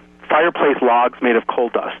fireplace logs made of coal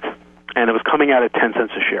dust, and it was coming out at 10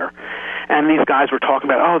 cents a share. And these guys were talking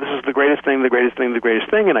about, oh, this is the greatest thing, the greatest thing, the greatest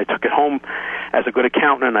thing, and I took it home as a good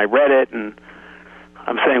accountant, and I read it, and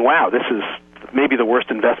I'm saying, wow, this is maybe the worst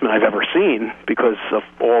investment I've ever seen because of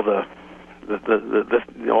all the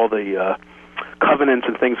covenants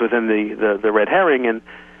and things within the red herring. And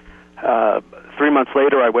 3 months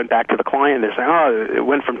later, I went back to the client, and they're saying, oh, it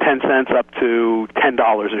went from 10 cents up to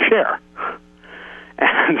 $10 a share.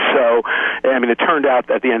 And so, I mean, it turned out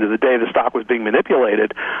at the end of the day the stock was being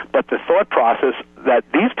manipulated, but the thought process that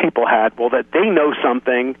these people had, well, that they know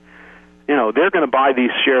something, you know, they're going to buy these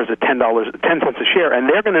shares at $10 cents a share, and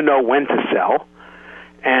they're going to know when to sell,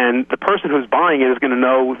 and the person who's buying it is going to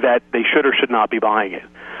know that they should or should not be buying it.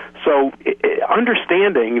 So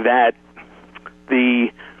understanding that the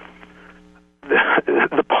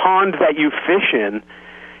pond that you fish in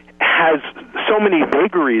has so many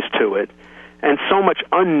vagaries to it and so much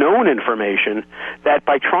unknown information that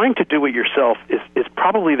by trying to do it yourself is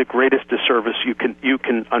probably the greatest disservice you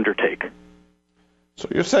can undertake. So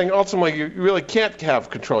you're saying ultimately you really can't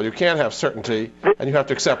have control, you can't have certainty, and you have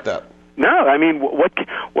to accept that. No, I mean, what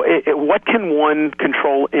can one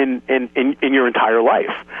control in your entire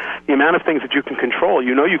life? The amount of things that you can control.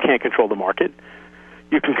 You know you can't control the market.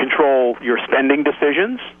 You can control your spending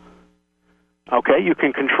decisions. Okay, you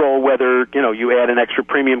can control whether, you know, you add an extra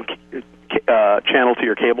premium channel to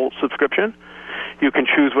your cable subscription. You can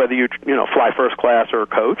choose whether you fly first class or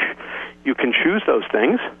coach. You can choose those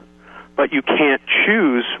things, but you can't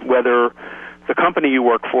choose whether the company you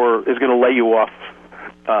work for is going to lay you off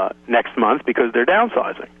next month because they're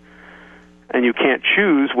downsizing. And you can't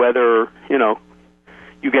choose whether, you know,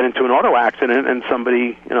 you get into an auto accident and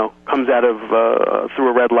somebody, you know, comes out of through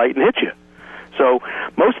a red light and hits you. So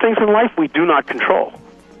most things in life we do not control.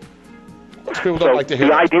 Most people don't like to hear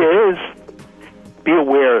the that. idea is be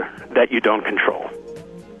aware that you don't control.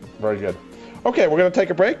 Very good. Okay, we're going to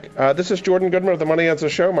take a break. This is Jordan Goodman of the Money Answer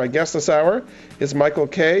Show. My guest this hour is Michael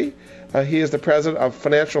Kay. He is the president of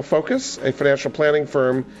Financial Focus, a financial planning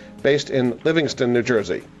firm based in Livingston, New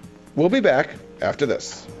Jersey. We'll be back after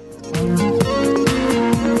this.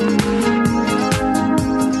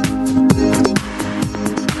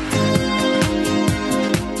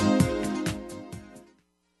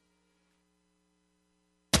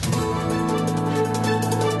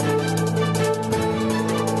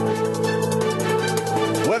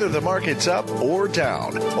 Whether the market's up or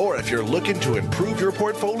down, or if you're looking to improve your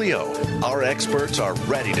portfolio, our experts are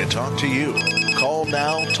ready to talk to you. Call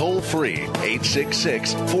now toll-free,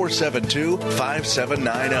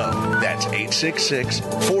 866-472-5790. That's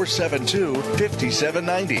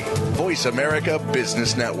 866-472-5790. Voice America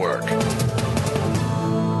Business Network.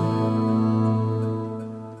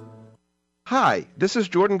 Hi, this is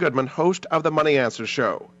Jordan Goodman, host of the Money Answer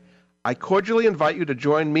Show. I cordially invite you to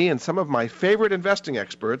join me and some of my favorite investing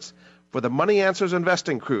experts for the Money Answers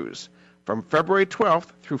Investing Cruise from February 12th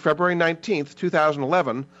through February 19th,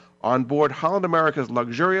 2011 on board Holland America's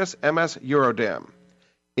luxurious MS Eurodam.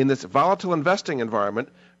 In this volatile investing environment,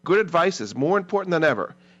 good advice is more important than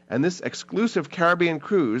ever, and this exclusive Caribbean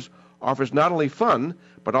cruise offers not only fun,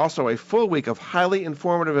 but also a full week of highly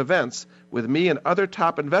informative events with me and other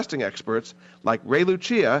top investing experts like Ray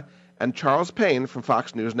Lucia and Charles Payne from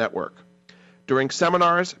Fox News Network. During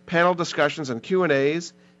seminars, panel discussions, and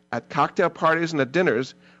Q&As, at cocktail parties and at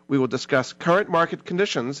dinners, we will discuss current market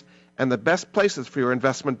conditions and the best places for your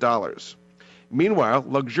investment dollars. Meanwhile,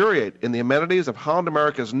 luxuriate in the amenities of Holland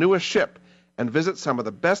America's newest ship and visit some of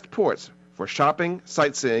the best ports for shopping,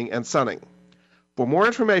 sightseeing, and sunning. For more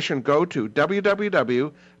information, go to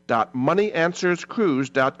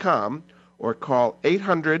www.moneyanswerscruise.com or call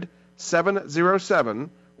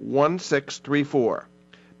 800-707-1634.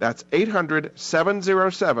 That's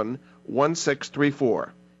 800-707-1634.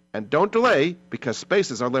 And don't delay because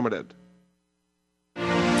spaces are limited.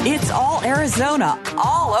 It's all Arizona,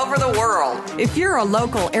 all over the world. If you're a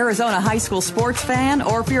local Arizona high school sports fan,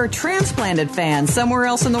 or if you're a transplanted fan somewhere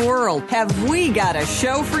else in the world, have we got a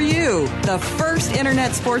show for you. The first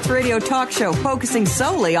internet sports radio talk show focusing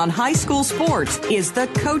solely on high school sports is The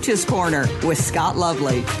Coach's Corner with Scott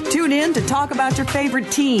Lovely. Tune in to talk about your favorite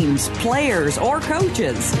teams, players, or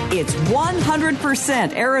coaches. It's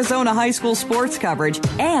 100% Arizona high school sports coverage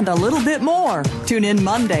and a little bit more. Tune in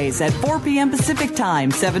Mondays at 4 p.m. Pacific Time,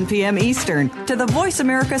 7 p.m. Eastern to the Voice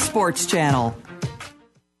America Sports Channel.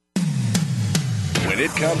 When it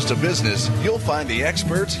comes to business, you'll find the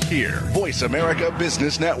experts here. Voice America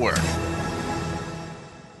Business Network.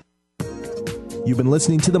 You've been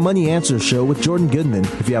listening to The Money Answer Show with Jordan Goodman.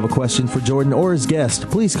 If you have a question for Jordan or his guest,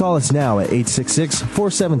 please call us now at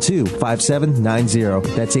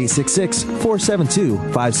 866-472-5790. That's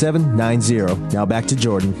 866-472-5790. Now back to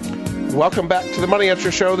Jordan. Welcome back to The Money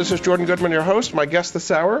Answer Show. This is Jordan Goodman, your host. My guest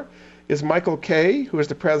this hour is Michael Kay, who is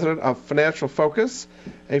the president of Financial Focus,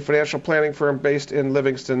 a financial planning firm based in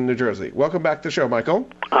Livingston, New Jersey. Welcome back to the show, Michael.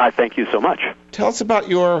 Thank you so much. Tell us about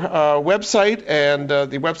your website and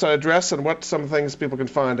the website address and what some things people can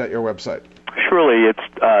find at your website. Surely, it's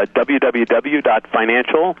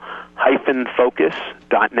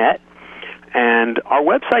www.financial-focus.net, and our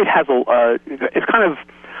website has it's kind of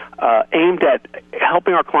aimed at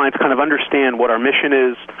helping our clients kind of understand what our mission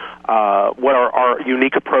is, what our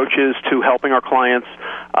unique approach is to helping our clients,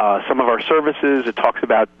 some of our services. It talks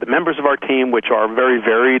about the members of our team, which are very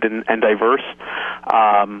varied and diverse.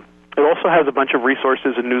 It also has a bunch of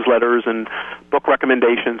resources and newsletters and book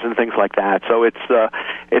recommendations and things like that. So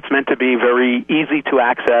it's meant to be very easy to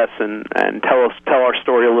access and tell our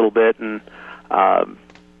story a little bit and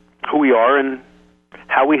who we are and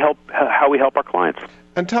how we help our clients.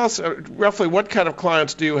 And tell us roughly what kind of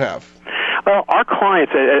clients do you have? Well, our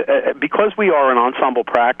clients, because we are an ensemble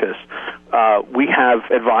practice, we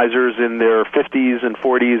have advisors in their 50s and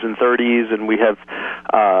 40s and 30s, and we have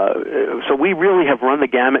so we really have run the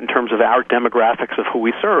gamut in terms of our demographics of who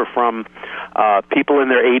we serve, from people in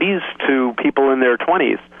their 80s to people in their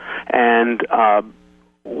 20s. And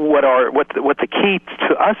what the key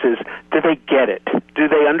to us is, do they get it? Do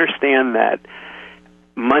they understand that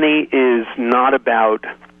money is not about,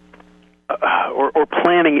 or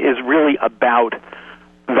planning is really about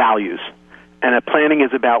values, and that planning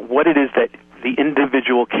is about what it is that the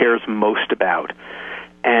individual cares most about.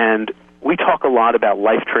 And we talk a lot about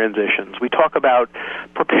life transitions. We talk about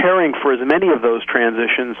preparing for as many of those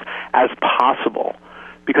transitions as possible,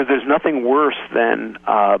 because there's nothing worse than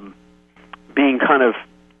being kind of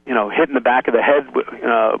hit in the back of the head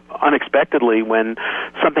unexpectedly when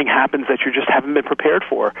something happens that you just haven't been prepared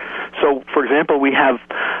for. So, for example, we have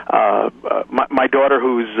my daughter,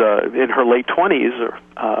 who's in her late 20s, or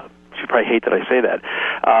she'd probably hate that I say that,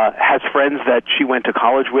 has friends that she went to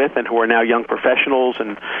college with and who are now young professionals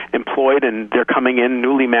and employed, and they're coming in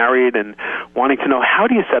newly married and wanting to know, how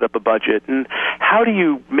do you set up a budget, and how do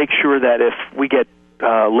you make sure that if we get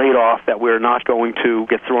laid off, that we're not going to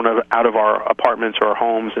get thrown out of our apartments or our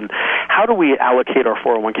homes, and how do we allocate our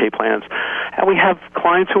 401k plans? And we have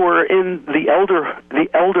clients who are in the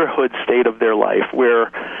elderhood state of their life, where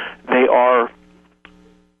they are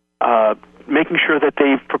making sure that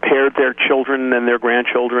they've prepared their children and their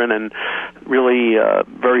grandchildren, and really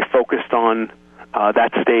very focused on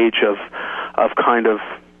that stage of kind of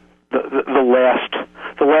the last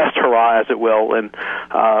hurrah, as it will, and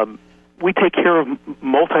we take care of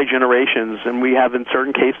multi-generations, and we have, in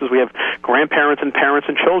certain cases, we have grandparents and parents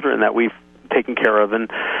and children that we've taken care of,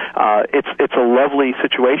 and it's a lovely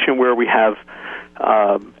situation where we have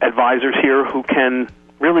advisors here who can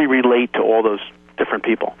really relate to all those different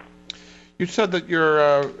people. You said that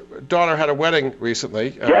your daughter had a wedding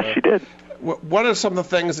recently. Yes, she did. What are some of the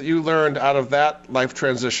things that you learned out of that life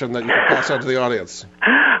transition that you can pass on to the audience?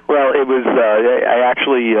 Well, it was. I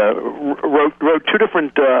actually wrote two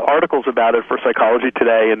different articles about it for Psychology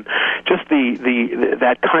Today, and just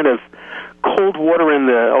that kind of cold water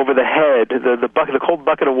over the head, the cold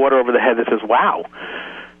bucket of water over the head that says, "Wow,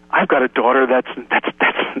 I've got a daughter that's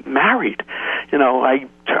married." I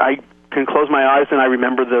can close my eyes and I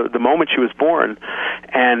remember the moment she was born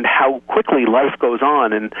and how quickly life goes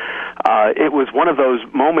on, and it was one of those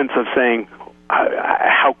moments of saying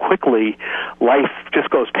how quickly life just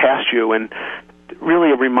goes past you, and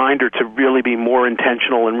really a reminder to really be more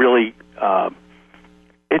intentional, and really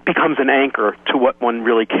it becomes an anchor to what one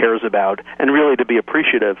really cares about, and really to be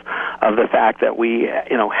appreciative of the fact that we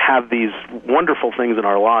have these wonderful things in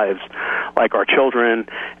our lives, like our children,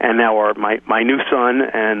 and now my new son,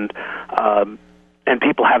 and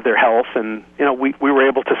people have their health, and we were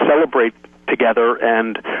able to celebrate together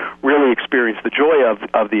and really experience the joy of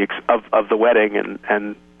the wedding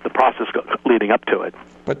and the process leading up to it.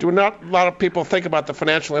 But do not a lot of people think about the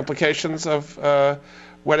financial implications of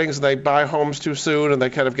weddings? They buy homes too soon and they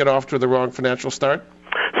kind of get off to the wrong financial start?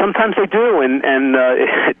 Sometimes they do, and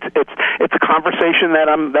it's a conversation that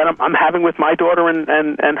I'm having with my daughter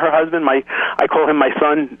and her husband. I call him my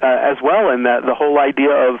son as well, and the whole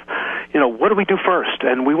idea of what do we do first?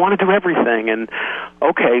 And we want to do everything. And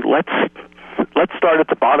okay, let's start at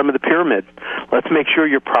the bottom of the pyramid. Let's make sure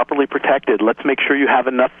you're properly protected. Let's make sure you have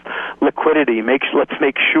enough liquidity. Let's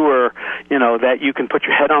make sure that you can put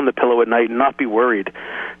your head on the pillow at night and not be worried.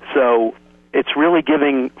 So it's really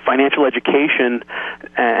giving financial education,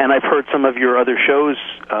 and I've heard some of your other shows,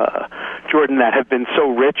 Jordan, that have been so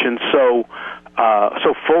rich and so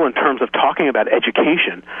full in terms of talking about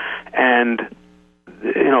education. And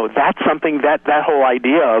that's something that whole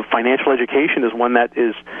idea of financial education is one that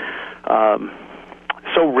is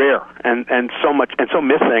so rare and so much and so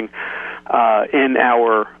missing in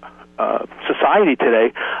our society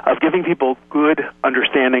today, of giving people good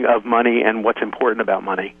understanding of money and what's important about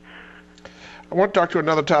money. I want to talk to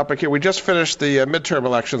another topic here. We just finished the midterm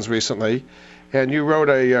elections recently, and you wrote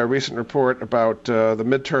a recent report about the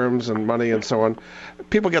midterms and money and so on.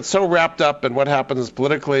 People get so wrapped up in what happens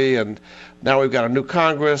politically, and now we've got a new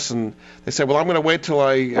Congress, and they say, well, I'm going to wait till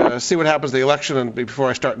I see what happens in the election and before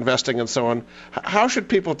I start investing and so on. How should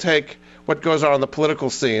people take what goes on in the political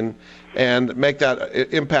scene and make that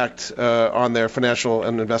impact on their financial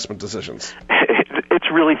and investment decisions? It's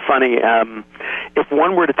really funny. If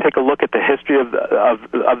one were to take a look at the history of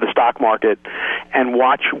the stock market and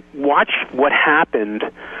watch what happened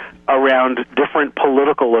around different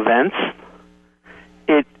political events,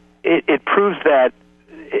 it proves that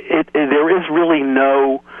there is really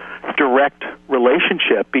no direct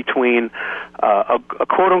relationship between a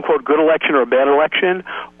quote-unquote good election or a bad election,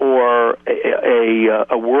 or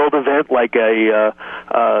a world event like a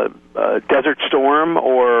desert storm,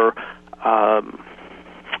 or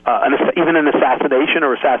even an assassination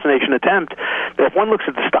or assassination attempt. That if one looks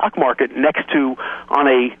at the stock market next to on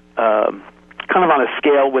a kind of on a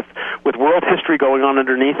scale with world history going on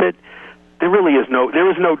underneath it, there is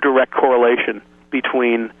no direct correlation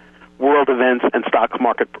between world events and stock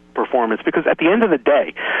market performance, because at the end of the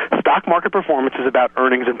day, stock market performance is about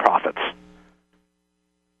earnings and profits.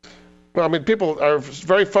 Well, I mean, people are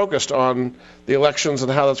very focused on the elections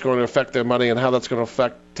and how that's going to affect their money and how that's going to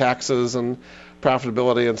affect taxes and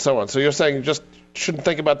profitability and so on. So you're saying you just shouldn't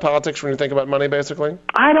think about politics when you think about money, basically?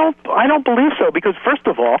 I don't believe so, because first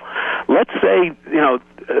of all, let's say the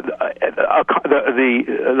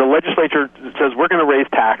legislature says we're going to raise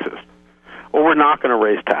taxes, or we're not going to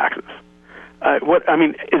raise taxes.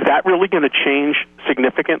 Is that really going to change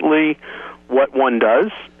significantly what one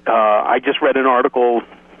does? I just read an article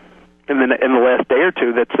in the last day or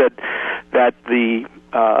two that said that the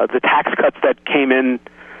tax cuts that came in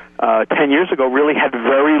 10 years ago really had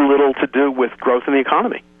very little to do with growth in the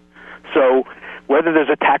economy. So whether there's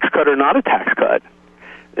a tax cut or not a tax cut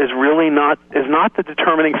is not the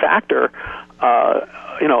determining factor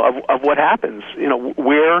of what happens.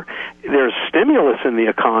 Where there's stimulus in the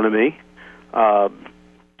economy of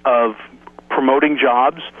promoting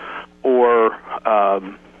jobs or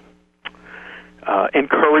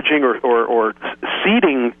encouraging or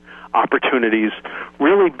seeding opportunities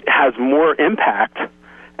really has more impact.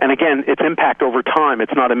 And again, it's impact over time.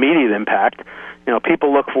 It's not immediate impact.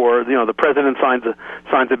 People look for, the president signs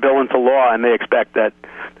a bill into law, and they expect that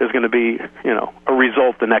there's going to be, a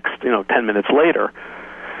result the next, 10 minutes later,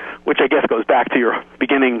 which I guess goes back to your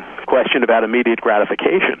beginning question about immediate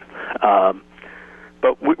gratification.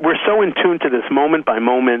 But we're so in tune to this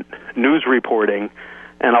moment-by-moment news reporting,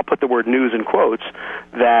 and I'll put the word news in quotes,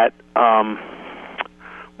 that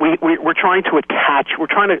we're trying to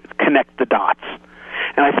connect the dots.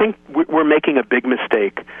 And I think we're making a big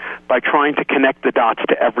mistake by trying to connect the dots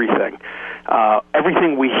to everything.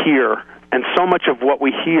 Everything we hear, and so much of what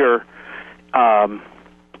we hear, and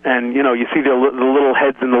you see the little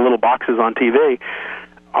heads in the little boxes on TV,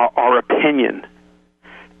 are opinion.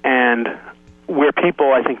 And where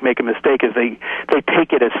people, I think, make a mistake is they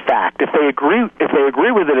take it as fact. If they agree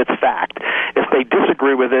with it, it's fact. If they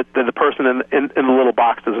disagree with it, then the person in the little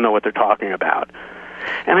box doesn't know what they're talking about.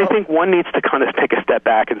 And I think one needs to kind of take a step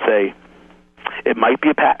back and say, it might be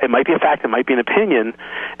a fact, it might be an opinion,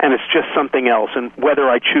 and it's just something else. And whether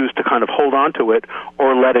I choose to kind of hold on to it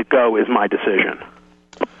or let it go is my decision.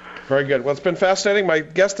 Very good. Well, it's been fascinating. My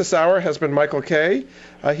guest this hour has been Michael Kay.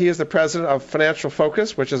 He is the president of Financial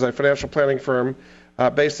Focus, which is a financial planning firm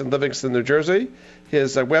based in Livingston, New Jersey.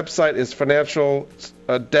 His website is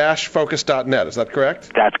financial-focus.net. Is that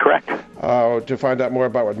correct? That's correct. To find out more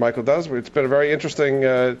about what Michael does. It's been a very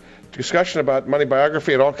interesting discussion about money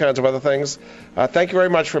biography and all kinds of other things. Thank you very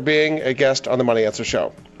much for being a guest on the Money Answer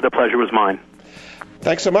Show. The pleasure was mine.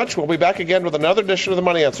 Thanks so much. We'll be back again with another edition of the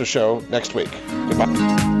Money Answer Show next week.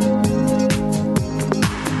 Goodbye.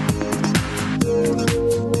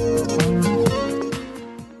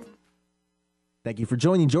 Thank you for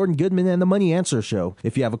joining Jordan Goodman and the Money Answer Show.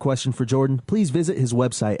 If you have a question for Jordan, please visit his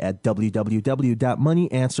website at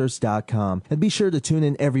www.moneyanswers.com. And be sure to tune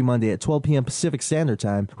in every Monday at 12 p.m. Pacific Standard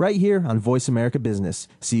Time right here on Voice America Business.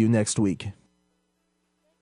 See you next week.